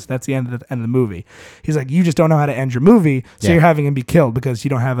closed. That's the end of the movie. He's like, you just don't know how to end your movie, so Yeah. you're having him be killed because you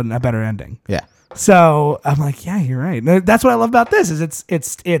don't have a better ending. Yeah. So I'm like, yeah, you're right. That's what I love about this is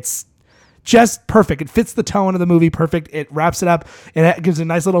it's just perfect. It fits the tone of the movie perfect. It wraps it up. It gives a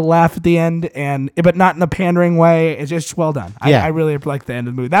nice little laugh at the end, but not in a pandering way. It's just well done. Yeah. I really like the end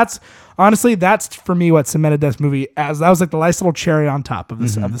of the movie. That's for me what cemented this movie as that was like the nice little cherry on top of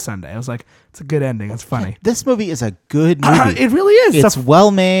this of the Sunday. I was like, it's a good ending. It's funny. This movie is a good movie. It really is. It's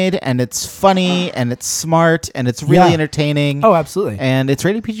well made and it's funny and it's smart and it's really Yeah. entertaining. Oh, absolutely. And it's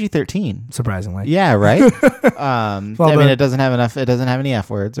rated PG-13. Surprisingly. Yeah, right. Well, I mean, it doesn't have any F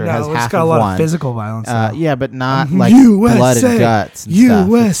words, or it has No, it's half got of a lot one. of physical violence. though. Yeah, but not like USA, blood and guts and stuff.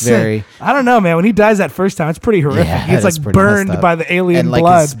 It's very I don't know, man. When he dies that first time, it's pretty horrific. Yeah, He gets it's like pretty messed burned up. by the alien and like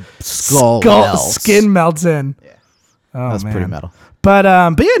blood. his skull melts. Skin melts in. Yeah. Oh, That's man. pretty metal. But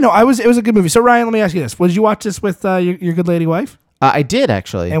yeah, no, it was a good movie. So Ryan, let me ask you this: did you watch this with your good lady wife? I did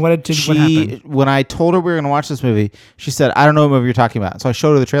actually. And what happened? When I told her we were going to watch this movie, she said, "I don't know what movie you're talking about." So I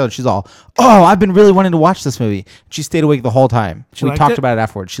showed her the trailer. She's all, "Oh, I've been really wanting to watch this movie." She stayed awake the whole time. She We liked talked it? about it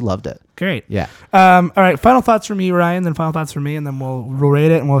afterwards. She loved it. Great. Yeah. All right. Final thoughts from you, Ryan. Then final thoughts from me, and then we'll rate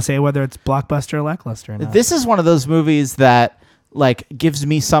it and we'll say whether it's blockbuster or lackluster. Or not. This is one of those movies that like gives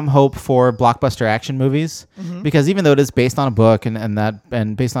me some hope for blockbuster action movies, because even though it is based on a book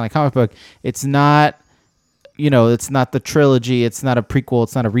and based on a comic book, it's not, it's not the trilogy, it's not a prequel,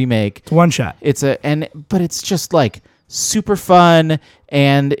 it's not a remake. It's one shot. But it's just like super fun,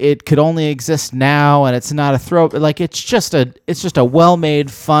 and it could only exist now, and it's not a throw. Like it's just a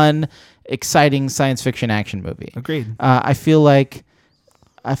well-made, fun, exciting science fiction action movie. Agreed. I feel like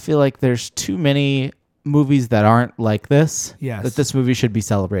there's too many movies that aren't like this. Yes. That this movie should be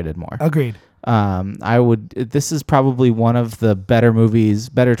celebrated more. Agreed. This is probably one of the better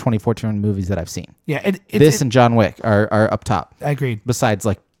 2014 movies that I've seen. Yeah. And John Wick are up top. Agreed. Besides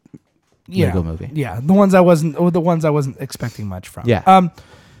like Lego movie. Yeah, the ones I wasn't expecting much from. Yeah.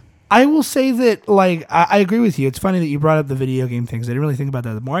 I will say that, like, I agree with you. It's funny that you brought up the video game things. I didn't really think about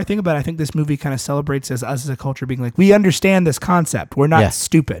that. The more I think about it, I think this movie kind of celebrates us as a culture being like, we understand this concept. We're not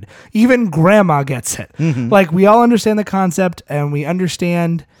stupid. Even grandma gets it. Mm-hmm. Like, we all understand the concept, and we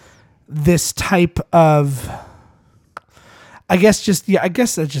understand this type of... I guess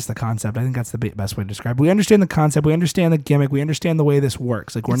that's just the concept. I think that's the best way to describe it. We understand the concept. We understand the gimmick. We understand the way this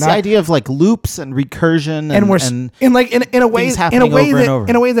works. Like, we're It's not... the idea of like loops and recursion and we're in a way things happening over and over.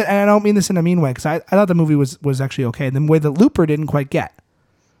 in a way that, and I don't mean this in a mean way, because I thought the movie was actually okay. The way that Looper didn't quite get.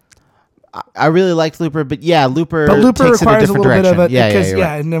 I really liked Looper, but Looper requires takes it a a different little direction. bit of it. Yeah, because, you're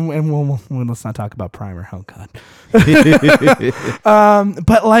right. and we'll let's not talk about Primer. Oh God.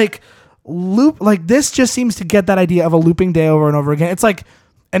 But like this just seems to get that idea of a looping day over and over again. It's like,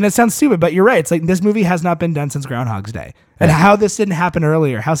 and it sounds stupid, but you're right. It's like this movie has not been done since Groundhog's Day. And how this didn't happen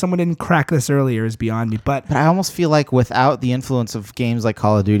earlier, how someone didn't crack this earlier is beyond me. But I almost feel like without the influence of games like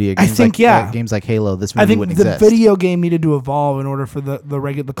Call of Duty, games like Halo, this movie I think wouldn't the exist. video game needed to evolve in order for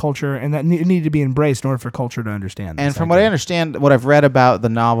the culture, and that it needed to be embraced in order for culture to understand. And this from what I understand, what I've read about the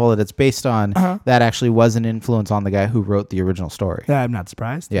novel that it's based on, that actually was an influence on the guy who wrote the original story. I'm not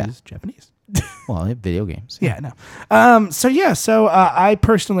surprised. Yeah. He's Japanese. Well, video games. Yeah, no. So I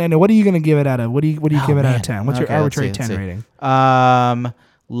personally, I know. What are you going to give it out of? What do you give it out of 10? What's your Okay, let's arbitrary see, 10 let's see. rating?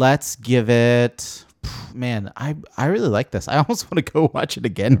 Let's give it. Man, I really like this. I almost want to go watch it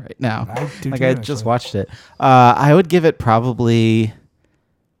again right now. I do like too, I actually. just watched it. I would give it probably.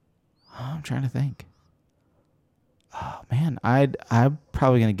 I'm trying to think. Oh man, I'm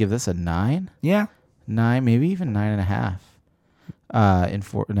probably gonna give this a 9. Yeah. 9, maybe even 9.5. In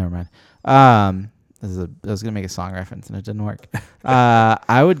 4, never mind. I was gonna make a song reference and it didn't work.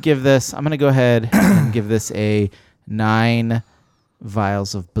 I would give this. I'm gonna go ahead and give this a 9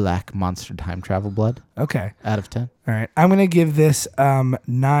 vials of black monster time travel blood Okay. out of 10. All right. I'm going to give this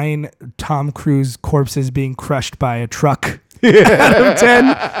 9 Tom Cruise corpses being crushed by a truck out of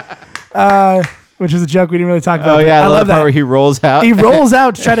 10. Which is a joke we didn't really talk about. Oh yeah, I love part that. where he rolls out. He rolls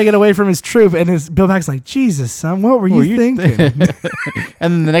out to try to get away from his troop, and Bill Paxton's like, Jesus, son, what were you thinking?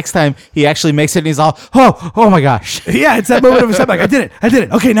 And then the next time he actually makes it, and he's all, oh my gosh. Yeah, it's that moment of a step back. I did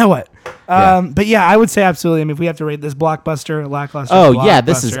it. Okay, now what? Yeah. But yeah, I would say absolutely. I mean, if we have to rate this blockbuster, lackluster. Oh yeah,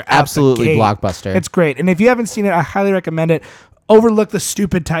 this is blockbuster, out the absolutely gate. blockbuster. It's great. And if you haven't seen it, I highly recommend it. Overlook the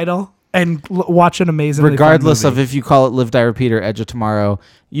stupid title and watch an amazing. Regardless of if you call it Live, Die, Repeat or Edge of Tomorrow,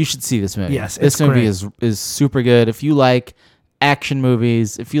 you should see this movie. Yes, this it's movie great. is super good. If you like action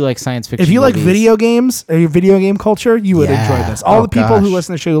movies, if you like science fiction, If you like movies, video games or your video game culture, you would Yeah. enjoy this. All Oh, the people who gosh.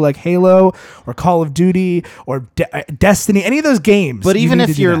 listen to the show who like Halo or Call of Duty or Destiny, any of those games. But you even need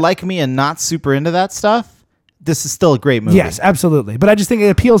to if do you're that. like me and not super into that stuff, this is still a great movie. Yes, absolutely. But I just think it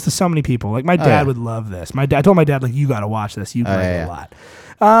appeals to so many people. Like my dad yeah. would love this. I told my dad, like, you got to watch this. You like it yeah. a lot.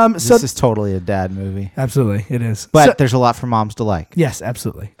 This So is totally a dad movie. absolutely, it is. But So- there's a lot for moms to like. yes,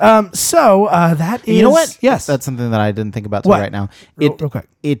 absolutely. That is. You know what? Yes. That's something that I didn't think about till What? right now. Real quick.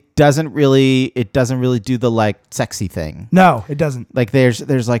 It doesn't really do the like sexy thing. No, it doesn't. Like there's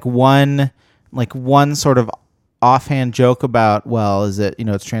like one sort of offhand joke about, well, is it,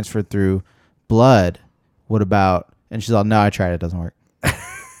 it's transferred through blood. What about, and she's all, no, I tried, it doesn't work.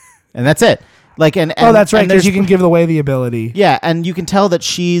 And that's it. Like, and Oh, that's right. and Because there's- you can give away the ability. yeah, and you can tell that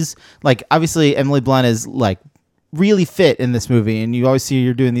she's like, obviously Emily Blunt is like really fit in this movie, and you always see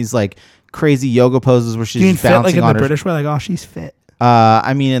her doing these like crazy yoga poses where she's Do you mean just fit bouncing like in on the her. British way? Like, oh, she's fit.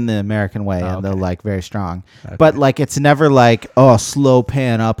 I mean in the American way, and they're okay. like very strong. But like it's never like, oh, slow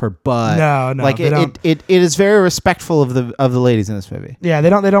pan up her butt. No, Like they don't. it is very respectful of the ladies in this movie. Yeah, they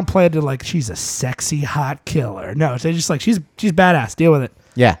don't play it to like she's a sexy hot killer. No, they're just like she's badass. Deal with it.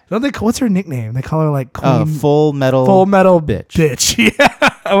 Yeah. Don't they? What's her nickname? They call her like Queen, Full metal bitch. bitch.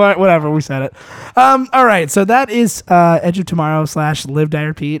 Yeah, whatever. We said it. All right. So that is Edge of Tomorrow / Live, Die,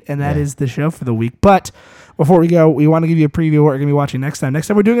 Repeat, and that is the show for the week. But before we go, we want to give you a preview of what we're going to be watching next time. Next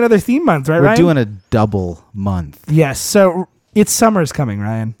time we're doing another theme month, right? We're Ryan? doing a double month. Yes. So it's summer's coming,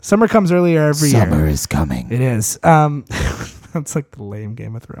 Ryan. Summer comes earlier every year. Summer is coming. It is. That's like the lame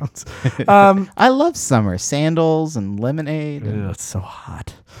Game of Thrones. I love summer. Sandals and lemonade. Ew, it's so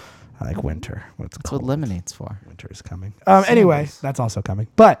hot. I like winter. What's That's what lemonade's for. Winter is coming. Anyway, that's also coming.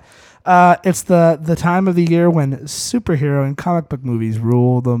 But it's the time of the year when superhero and comic book movies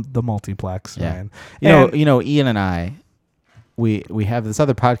rule the multiplex. Yeah. Man. You know, Ian and I, we have this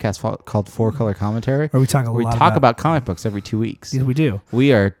other podcast called Four Color Commentary, Where we talk about comic books every 2 weeks. Yes, we do.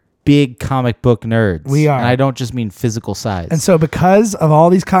 We are big comic book nerds. We are. And I don't just mean physical size. And so because of all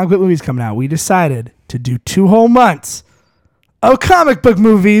these comic book movies coming out, we decided to do 2 whole months of comic book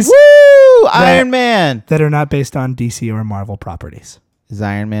movies Woo! Iron Man. that are not based on DC or Marvel properties. Is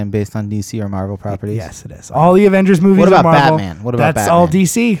Iron Man based on DC or Marvel properties? Yes, it is. All the Avengers movies What about are Marvel. Batman? What about That's all Batman?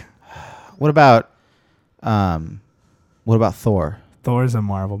 DC. What about Thor? Thor's a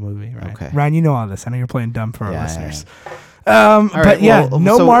Marvel movie, right? Okay. Ryan, you know all this. I know you're playing dumb for our Yeah, listeners. right, But yeah, well,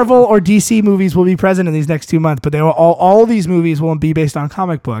 no so- Marvel or DC movies will be present in these next 2 months, but they will all these movies will be based on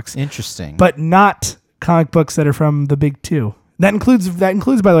comic books, Interesting. but not comic books that are from the big 2. That includes,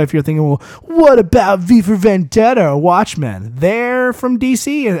 by the way, if you're thinking, well, what about V for Vendetta or Watchmen? They're from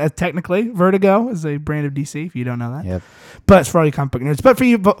DC, technically. Vertigo is a brand of DC, if you don't know that. Yep. But it's for all you comic book nerds. But for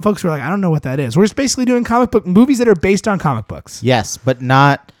you folks who are like, I don't know what that is. We're just basically doing comic book movies that are based on comic books. Yes, but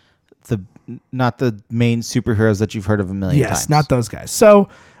not the main superheroes that you've heard of a million times. Yes, not those guys. So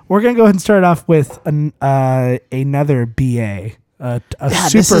we're going to go ahead and start off with another BA,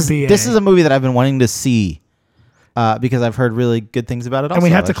 super BA. This is a movie that I've been wanting to see because I've heard really good things about it. and we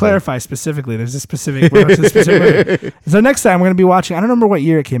have to clarify specifically. There's a specific movie. So next time we're going to be watching, I don't remember what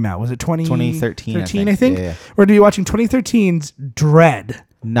year it came out. Was it 2013, 13, I I think. Yeah. We're going to be watching 2013's Dread.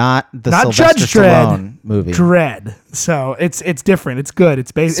 not the Not Sylvester Judge Dredd. Stallone movie. Dredd. So it's different. It's good.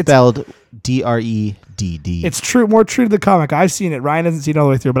 It's based. Spelled D-R-E-D-D. It's true, more true to the comic. I've seen it. Ryan hasn't seen it all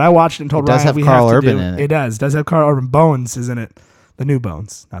the way through, but I watched it and told It does Ryan have we Carl have to Urban do in it. It does have Carl Urban. Bones is in it. The new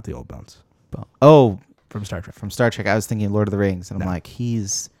Bones, not the old Bones Oh, from Star Trek. from Star Trek. I was thinking Lord of the Rings, and I'm like,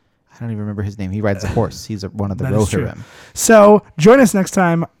 I don't even remember his name. He rides a horse. He's one of the That is true. Rohirrim. So join us next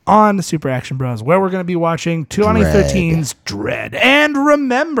time on the Super Action Bros, where we're going to be watching 2013's Dredd. And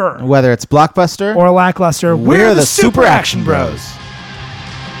remember, Whether it's Blockbuster or lackluster, we're the Super Action Bros.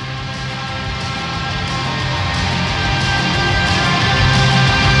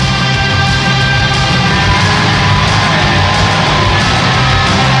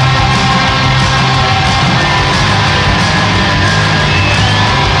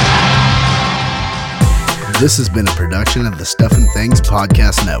 This has been a production of the Stuff and Things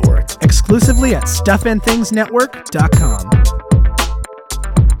Podcast Network. Exclusively at StuffAndThingsNetwork.com.